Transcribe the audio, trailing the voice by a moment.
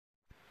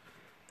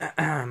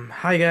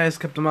Hi guys,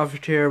 Captain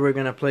Moffat here. We're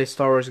gonna play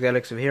Star Wars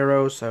Galaxy of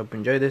Heroes. I hope you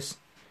enjoy this.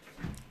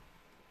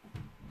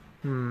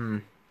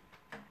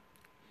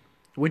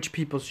 Which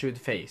people should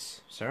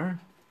face, sir?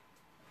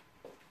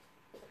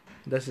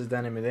 This is the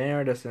enemy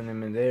there, this is the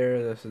enemy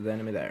there, this is the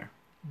enemy there.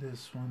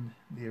 This one,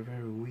 they're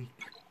very weak.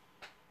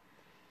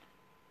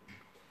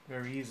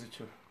 Very easy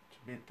to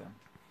beat them.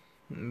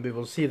 We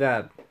will see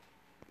that.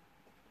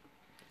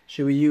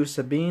 Should we use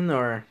Sabine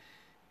or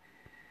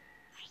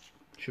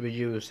should we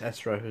use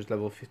Ezra, who's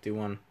level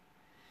 51?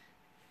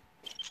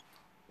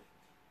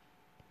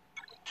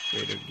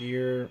 Greater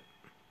gear.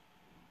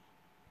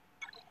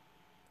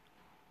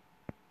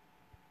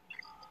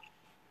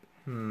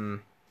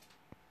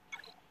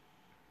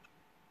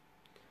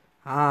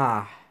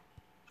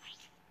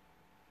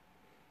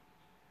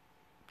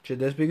 Should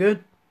this be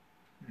good?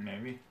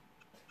 Maybe.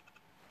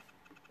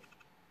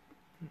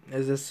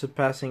 Is this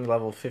surpassing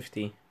level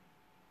 50?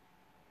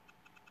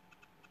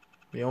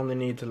 We only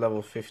need to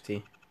level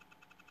 50.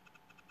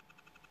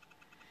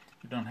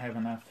 We don't have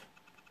enough.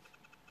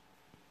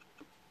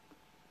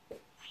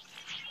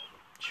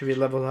 Should we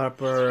level up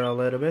her a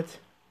little bit?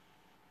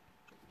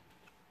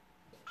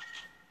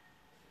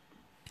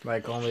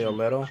 Like only a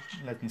little?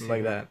 Let me see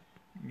like her. that.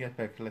 Get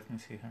back, let me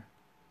see her.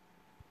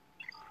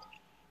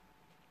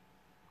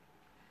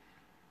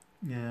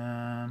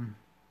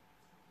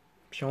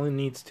 She only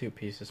needs 2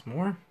 pieces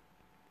more.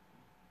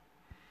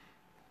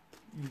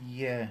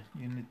 Yeah,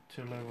 you need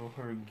to level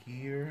her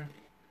gear.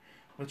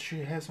 But she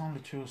has only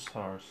 2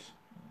 stars.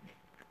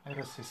 Let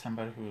us see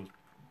somebody who's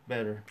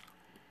better.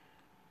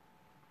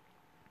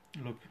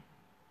 Look,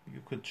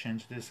 you could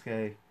change this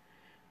guy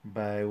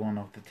by one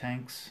of the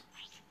tanks.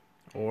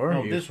 Or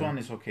no, this one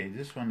is okay.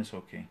 This one is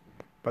okay.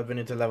 But we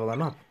need to level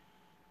them up.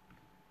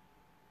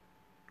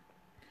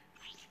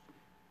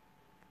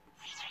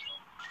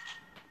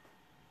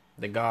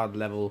 The god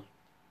level.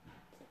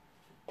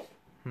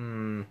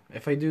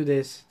 If I do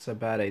this, it's a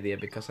bad idea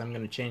because I'm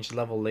gonna change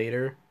level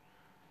later.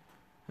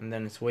 And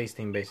then it's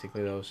wasting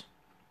basically those.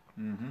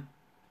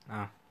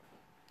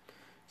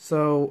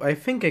 So I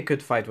think I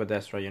could fight with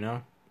Ezra, you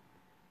know?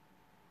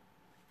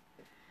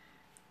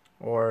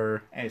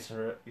 Or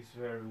Ezra is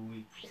very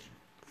weak.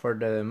 For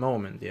the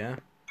moment, yeah?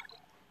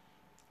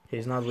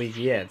 He's not weak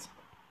yet.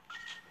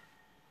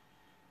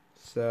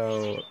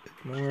 So,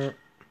 more...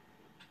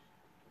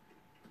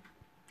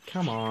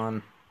 Come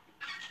on.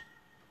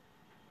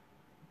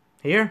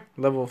 Here,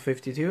 level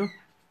 52.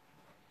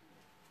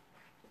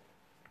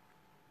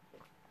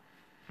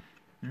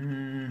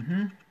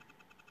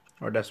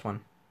 Or this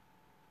one.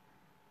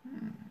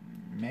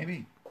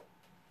 Maybe.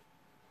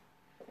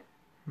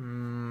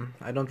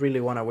 I don't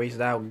really want to waste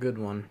that good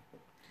one.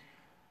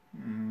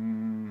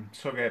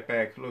 So get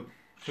back. Look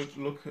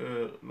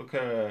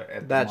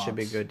at that should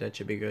be good. That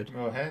should be good.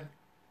 Go ahead.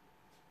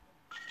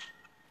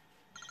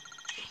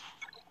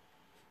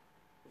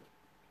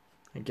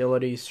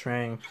 Agility,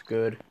 strength,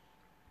 good.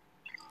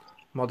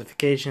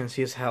 Modifications,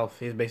 he's health.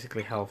 He's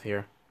basically health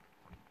here.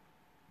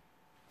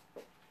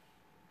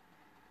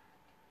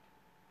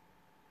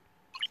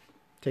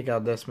 Take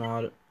out this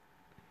mod.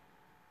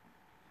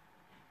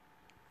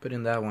 Put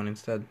in that one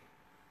instead.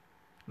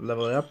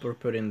 Level it up or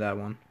put in that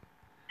one.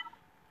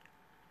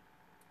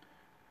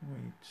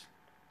 Wait.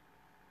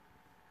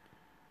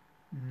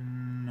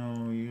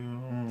 No,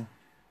 you...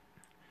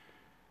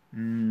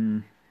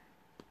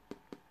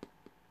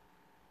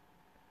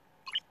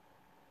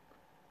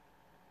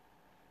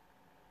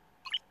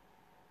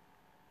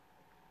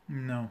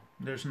 No,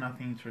 there's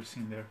nothing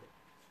interesting there.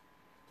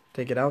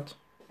 Take it out?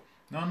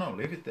 No,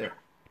 leave it there.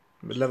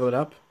 But level it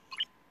up?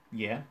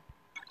 Yeah.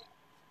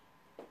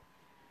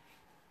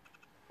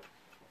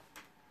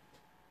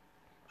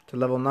 To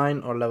level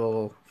 9 or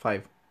level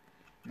 5?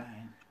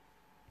 9.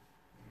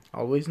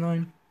 Always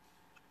 9?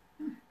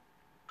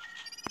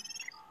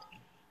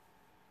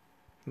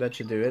 That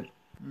should do it.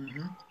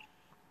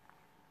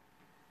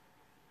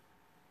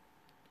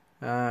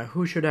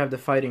 Who should have the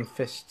fighting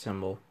fist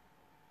symbol?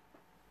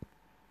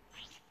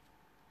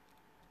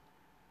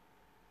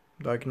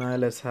 Dark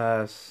Nihilus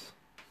has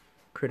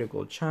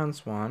critical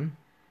chance 1.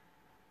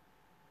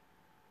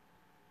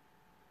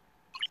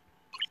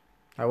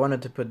 I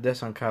wanted to put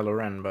this on Kylo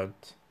Ren,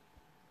 but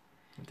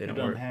it didn't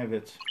work. You don't have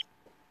it.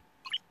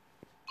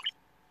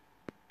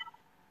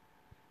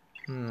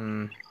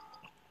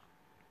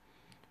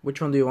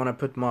 Which one do you want to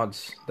put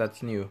mods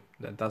that's new,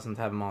 that doesn't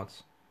have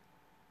mods?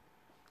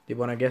 Do you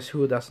want to guess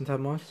who doesn't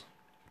have mods?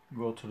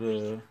 Go to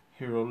the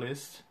hero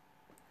list.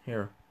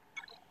 Here.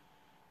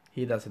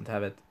 He doesn't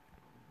have it.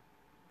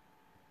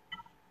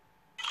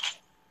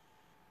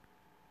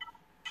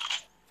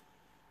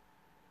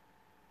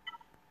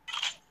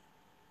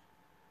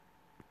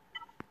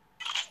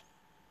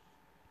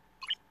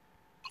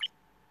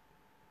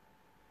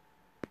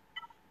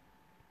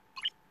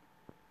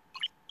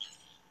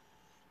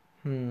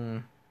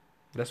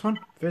 This one?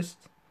 Fist?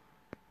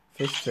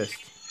 Fist.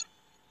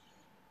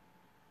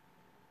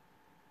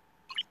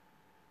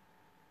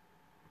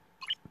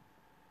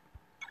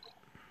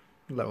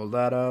 Level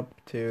that up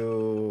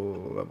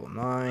to level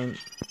 9.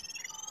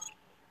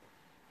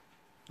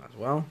 as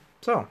well.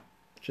 So,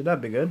 should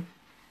that be good?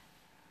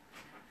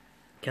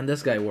 Can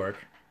this guy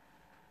work?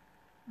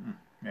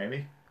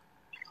 Maybe.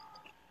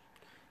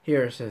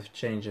 Here's his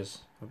changes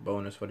of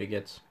bonus, what he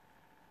gets.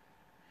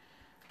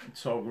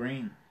 It's all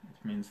green.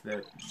 It means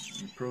that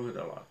improve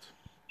it a lot.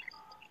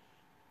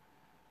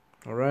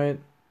 Alright.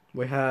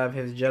 We have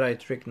his Jedi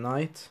Trick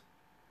Knight.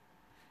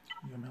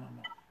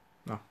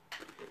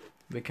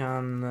 We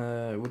can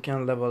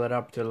level it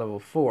up to level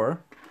 4.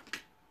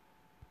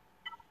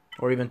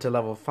 Or even to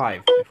level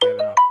 5 if we have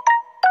enough.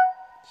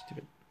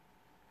 Stupid.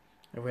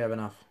 If we have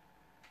enough.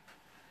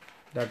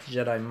 That's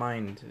Jedi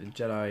Mind.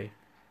 Jedi...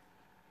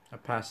 A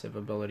passive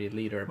ability,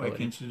 leader ability. Why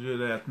can't you do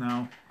that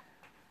now?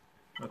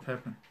 What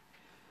happened?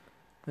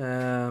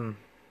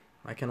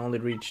 I can only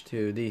reach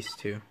to these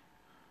two.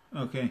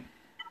 Okay.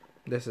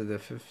 This is the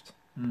 5th.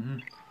 Mm-hmm.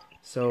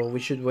 So we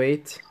should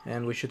wait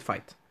and we should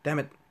fight. Damn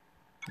it.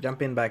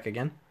 Jump in back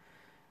again.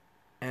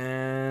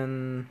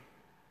 And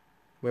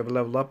we have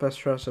leveled up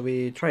Astra, so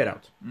we try it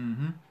out.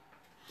 Mm-hmm.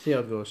 See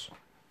how it goes.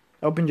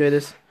 I hope you enjoy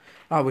this.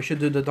 Ah, we should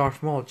do the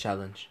Darth Maul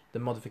challenge. The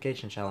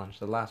modification challenge.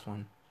 The last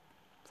one.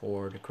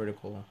 For the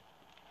critical...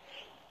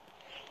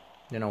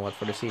 You know what,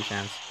 for the C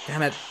chance.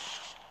 Damn it!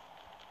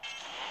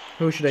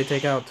 Who should I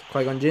take out?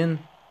 Qui-Gon Jinn?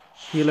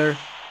 Healer?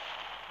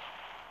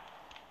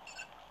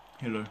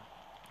 Healer.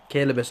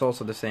 Caleb is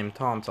also the same,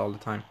 taunts all the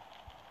time.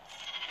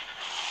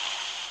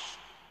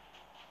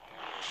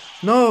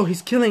 No,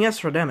 he's killing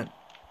Ezra, damn it.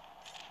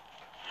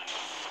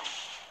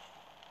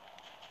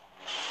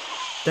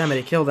 Damn it,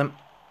 he killed him.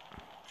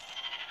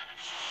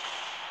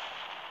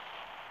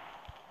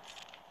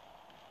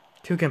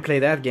 Two can play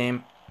that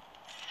game.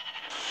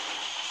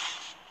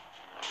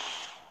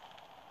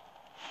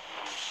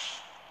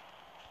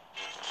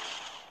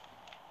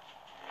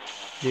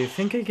 Do you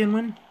think I can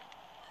win?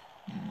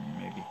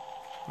 Maybe.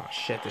 Oh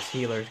shit, this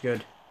healer is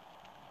good.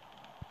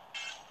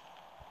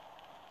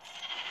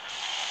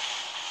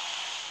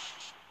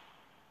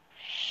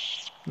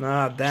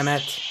 Ah, damn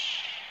it.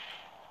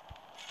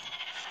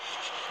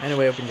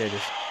 Anyway, hope you enjoyed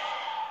this.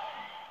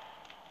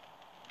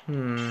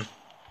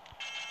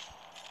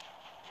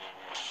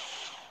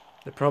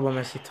 The problem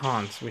is he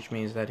taunts, which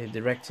means that he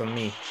directs on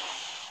me.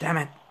 Damn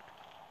it!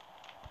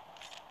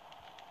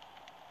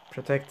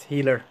 Protect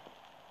healer.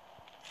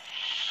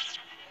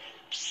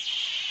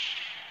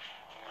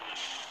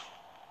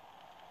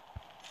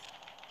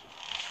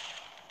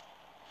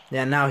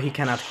 Yeah, now he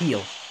cannot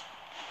heal.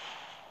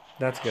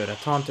 That's good. A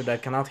taunter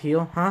that cannot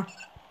heal, huh?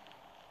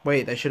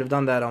 Wait, I should have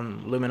done that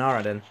on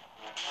Luminara then.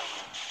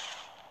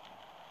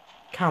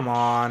 Come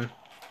on.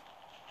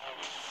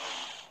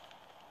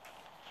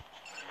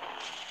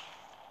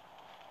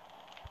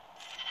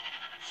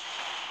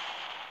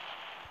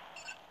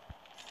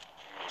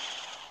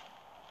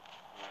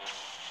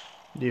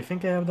 Do you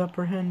think I have the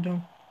upper hand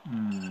though?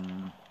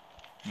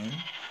 Maybe.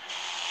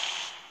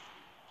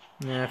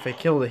 Yeah, if I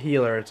kill the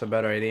healer, it's a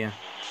better idea.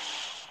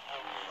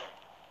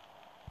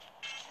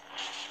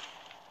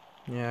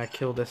 Yeah,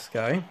 kill this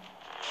guy.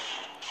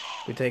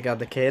 We take out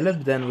the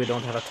Caleb, then we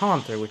don't have a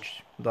taunter,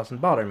 which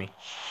doesn't bother me.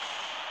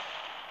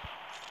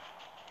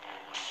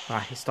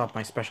 Ah, he stopped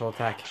my special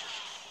attack.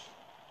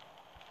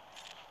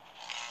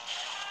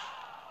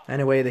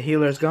 Anyway, the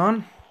healer's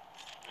gone.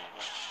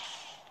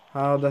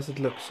 How does it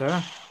look,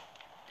 sir?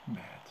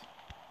 Bad.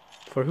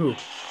 For who?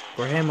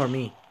 For him or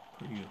me?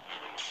 For you.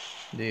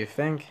 Do you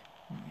think?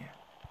 Yeah.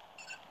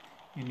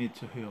 You need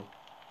to heal.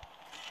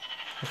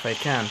 If I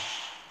can.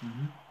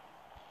 Mm-hmm.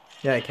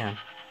 Yeah, I can.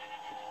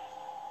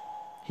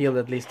 Healed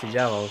at least to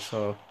Jello,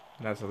 so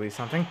that's at least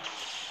something.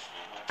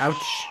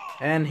 Ouch.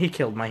 And he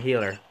killed my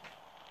healer.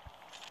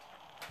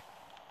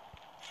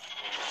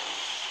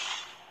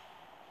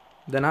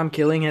 Then I'm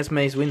killing his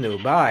Mace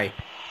Windu. Bye.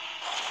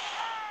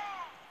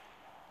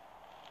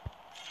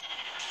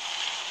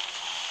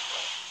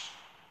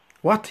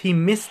 What? He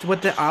missed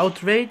with the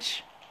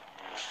outrage?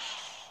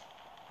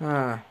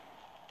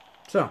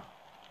 So,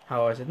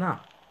 how is it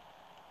now?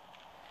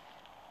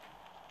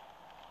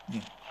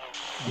 Yeah.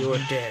 You are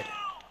dead.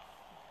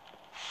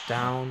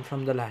 Down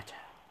from the ladder.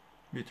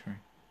 Literally.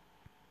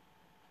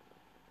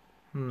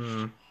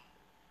 Am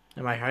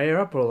I higher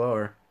up or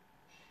lower?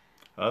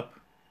 Up.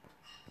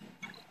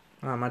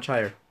 Ah, much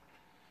higher.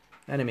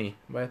 Enemy,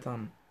 right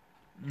on.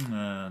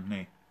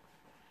 Nay.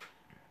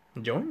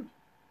 Join?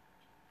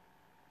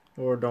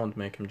 Or don't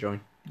make him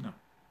join? No.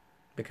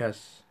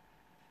 Because...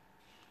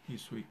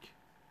 He's weak.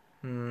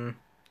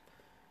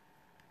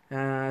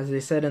 As they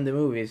said in the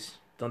movies,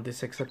 don't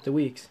this accept the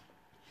weaks?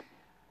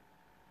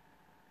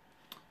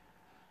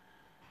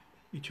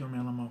 Eat your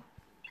melamo.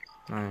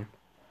 Alright.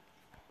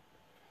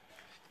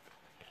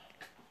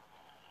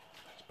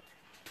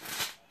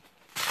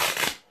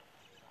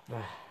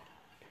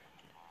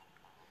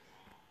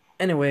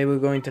 Anyway, we're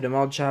going to the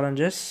mod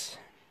challenges.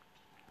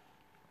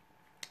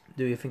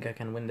 Do you think I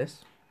can win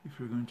this? If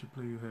you're going to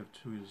play, you have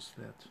to use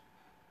that.